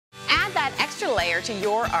layer to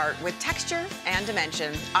your art with texture and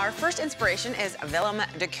dimension. Our first inspiration is Willem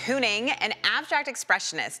de Kooning, an abstract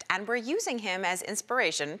expressionist, and we're using him as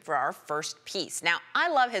inspiration for our first piece. Now, I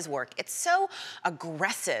love his work. It's so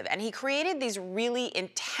aggressive, and he created these really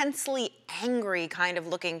intensely angry kind of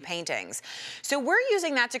looking paintings. So we're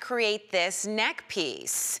using that to create this neck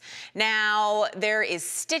piece. Now, there is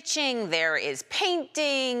stitching, there is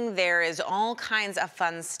painting, there is all kinds of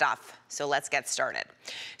fun stuff. So let's get started.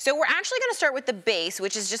 So we're actually going to start with the base,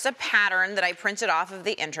 which is just a pattern that I printed off of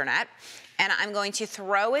the internet. And I'm going to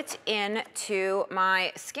throw it into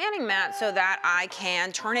my scanning mat so that I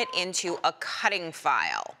can turn it into a cutting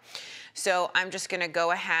file. So I'm just gonna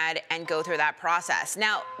go ahead and go through that process.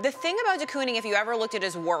 Now, the thing about de Kooning, if you ever looked at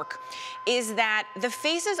his work, is that the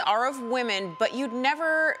faces are of women, but you'd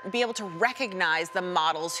never be able to recognize the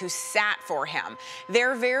models who sat for him.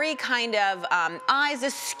 They're very kind of eyes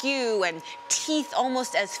askew and teeth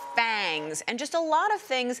almost as fangs, and just a lot of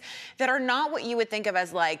things that are not what you would think of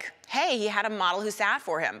as like, hey, he had a model who sat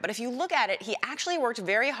for him. But if you look at it, he actually worked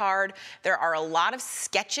very hard. There are a lot of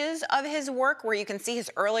sketches of his work where you can see his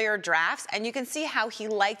earlier drafts, and you can see how he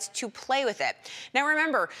liked to play with it. Now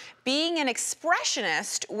remember, being an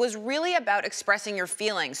expressionist was really about expressing your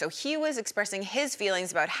feelings. So he was expressing his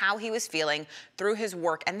feelings about how he was feeling through his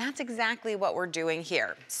work, and that's exactly what we're doing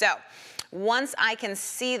here. So once I can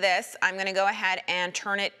see this, I'm gonna go ahead and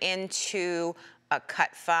turn it into a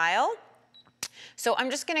cut file. So I'm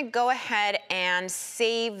just gonna go ahead and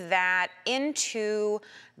save that into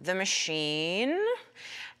the machine.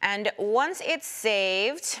 And once it's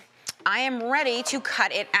saved, I am ready to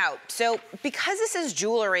cut it out. So because this is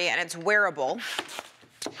jewelry and it's wearable,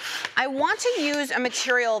 I want to use a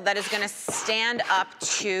material that is going to stand up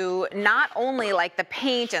to not only like the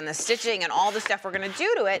paint and the stitching and all the stuff we're going to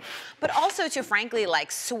do to it, but also to frankly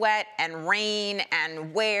like sweat and rain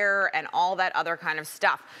and wear and all that other kind of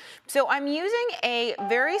stuff. So I'm using a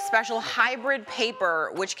very special hybrid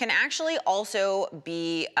paper, which can actually also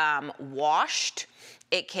be washed.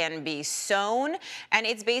 It can be sewn, and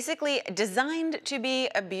it's basically designed to be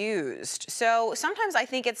abused. So sometimes I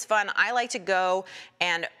think it's fun. I like to go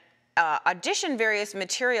and audition various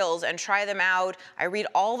materials and try them out. I read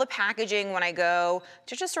all the packaging when I go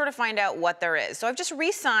to just sort of find out what there is. So I've just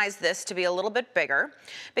resized this to be a little bit bigger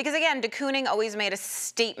because again, de Kooning always made a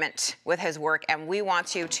statement with his work, and we want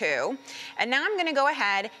to too. And now I'm gonna go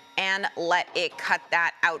ahead and let it cut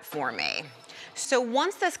that out for me. So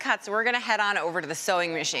once this cuts, we're gonna head on over to the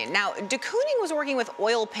sewing machine. Now, de Kooning was working with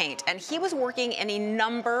oil paint, and he was working in a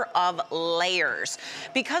number of layers.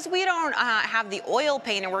 Because we don't have the oil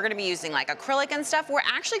paint and we're gonna be using like acrylic and stuff, we're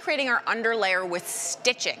actually creating our underlayer with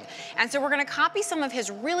stitching. And so we're gonna copy some of his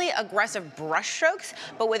really aggressive brush strokes,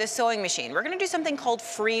 but with a sewing machine. We're gonna do something called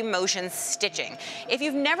free motion stitching. If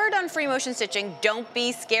you've never done free motion stitching, don't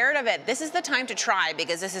be scared of it. This is the time to try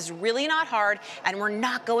because this is really not hard and we're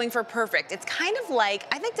not going for perfect. It's kind of like,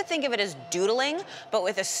 I think to think of it as doodling, but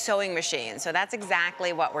with a sewing machine. So that's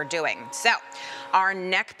exactly what we're doing. So our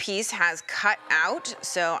neck piece has cut out.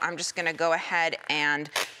 So I'm just gonna go ahead and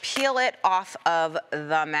peel it off of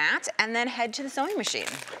the mat and then head to the sewing machine.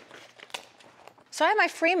 So I have my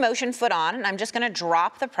free motion foot on, and I'm just gonna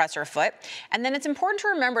drop the presser foot. And then it's important to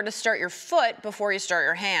remember to start your foot before you start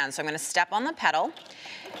your hand. So I'm gonna step on the pedal.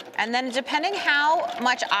 And then depending how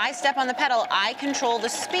much I step on the pedal, I control the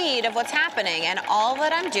speed of what's happening. And all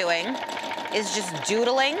that I'm doing is just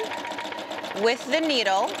doodling with the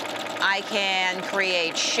needle. I can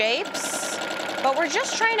create shapes, but we're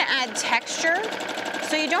just trying to add texture.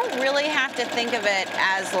 So you don't really have to think of it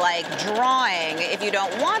as like drawing. If you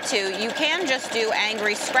don't want to, you can just do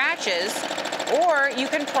angry scratches, or you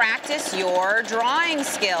can practice your drawing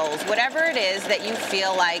skills, whatever it is that you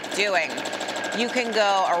feel like doing. You can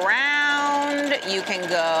go around, you can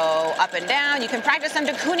go up and down, you can practice some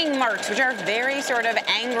de Kooning marks, which are very sort of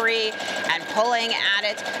angry and pulling at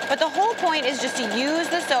it. But the whole point is just to use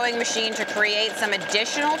the sewing machine to create some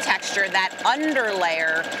additional texture, that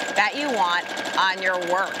underlayer that you want on your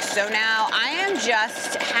work. So now I am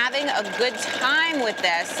just having a good time with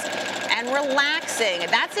this and relaxing.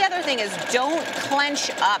 That's the other thing, is don't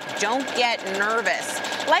clench up, don't get nervous.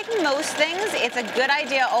 Like most things, it's a good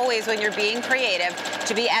idea always when you're being creative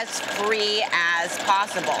to be as free as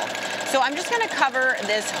possible. So I'm just gonna cover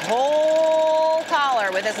this whole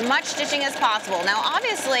collar with as much stitching as possible. Now,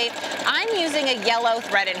 obviously, I'm using a yellow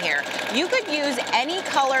thread in here. You could use any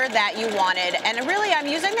color that you wanted, and really, I'm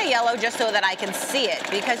using the yellow just so that I can see it,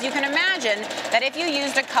 because you can imagine that if you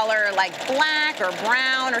used a color like black or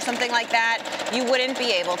brown or something like that, you wouldn't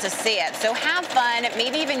be able to see it. So have fun,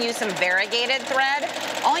 maybe even use some variegated thread.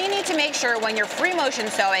 All you need to make sure when you're free motion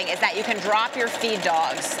sewing is that you can drop your feed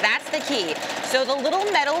dogs. That's the key. So the little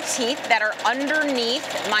metal teeth that are underneath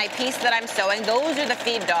my piece that I'm sewing, those are the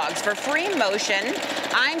feed dogs. For free motion,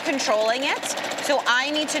 I'm controlling it, so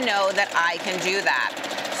I need to know that I can do that.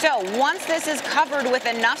 So once this is covered with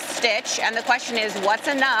enough stitch, and the question is what's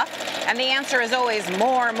enough, and the answer is always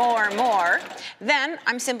more, more, more, then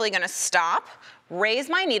I'm simply gonna stop, raise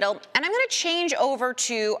my needle, and I'm gonna change over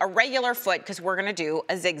to a regular foot because we're gonna do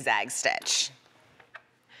a zigzag stitch.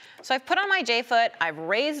 So I've put on my J-foot, I've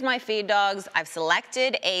raised my feed dogs, I've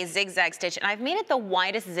selected a zigzag stitch, and I've made it the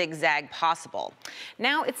widest zigzag possible.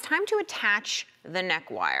 Now it's time to attach the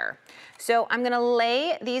neck wire. So I'm gonna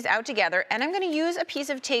lay these out together, and I'm gonna use a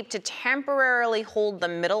piece of tape to temporarily hold the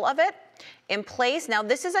middle of it in place. Now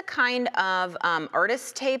this is a kind of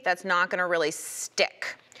artist tape that's not gonna really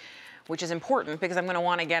stick, which is important because I'm gonna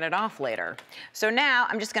wanna get it off later. So now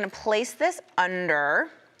I'm just gonna place this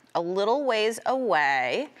under a little ways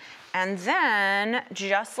away, and then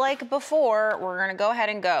just like before, we're gonna go ahead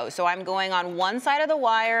and go. So I'm going on one side of the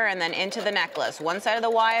wire and then into the necklace, one side of the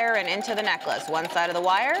wire and into the necklace, one side of the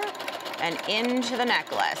wire and into the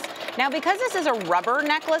necklace. Now, because this is a rubber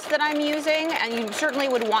necklace that I'm using, and you certainly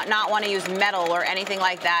would not want to use metal or anything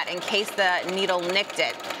like that in case the needle nicked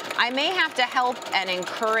it, I may have to help and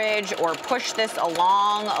encourage or push this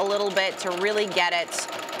along a little bit to really get it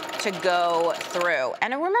to go through.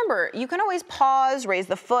 And remember, you can always pause, raise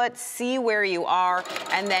the foot, see where you are,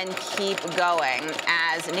 and then keep going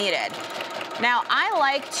as needed. Now, I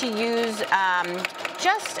like to use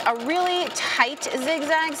just a really tight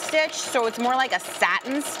zigzag stitch, so it's more like a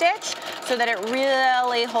satin stitch, so that it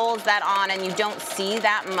really holds that on and you don't see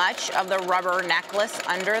that much of the rubber necklace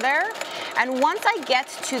under there. And once I get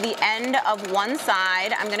to the end of one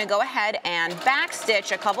side, I'm gonna go ahead and back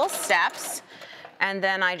stitch a couple steps, and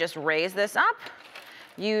then I just raise this up,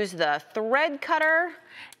 use the thread cutter,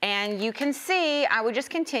 and you can see I would just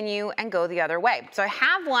continue and go the other way. So I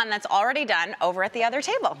have one that's already done over at the other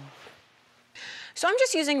table. So I'm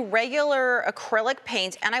just using regular acrylic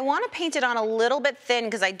paint, and I want to paint it on a little bit thin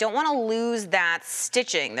because I don't want to lose that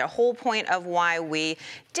stitching. The whole point of why we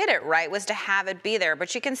did it right was to have it be there.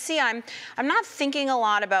 But you can see I'm not thinking a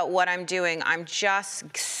lot about what I'm doing. I'm just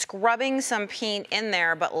scrubbing some paint in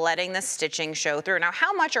there, but letting the stitching show through. Now,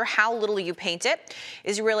 how much or how little you paint it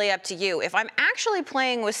is really up to you. If I'm actually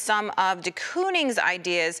playing with some of de Kooning's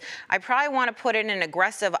ideas, I probably want to put in an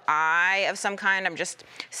aggressive eye of some kind. I'm just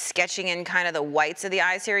sketching in kind of the whites of the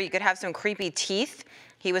eyes here. You could have some creepy teeth.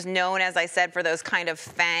 He was known, as I said, for those kind of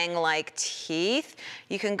fang-like teeth.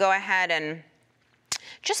 You can go ahead and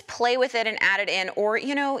just play with it and add it in, or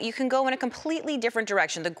you can go in a completely different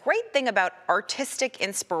direction. The great thing about artistic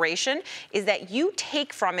inspiration is that you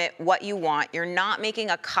take from it what you want. You're not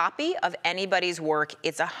making a copy of anybody's work.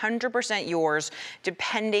 It's 100% yours,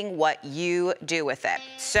 depending what you do with it.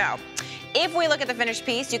 So if we look at the finished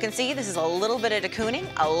piece, you can see this is a little bit of de Kooning,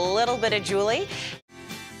 a little bit of Julie.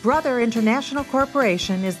 Brother International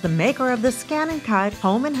Corporation is the maker of the Scan and Cut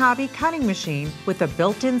home and hobby cutting machine with a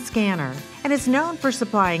built-in scanner, and is known for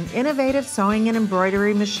supplying innovative sewing and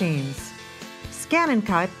embroidery machines.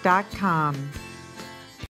 ScanandCut.com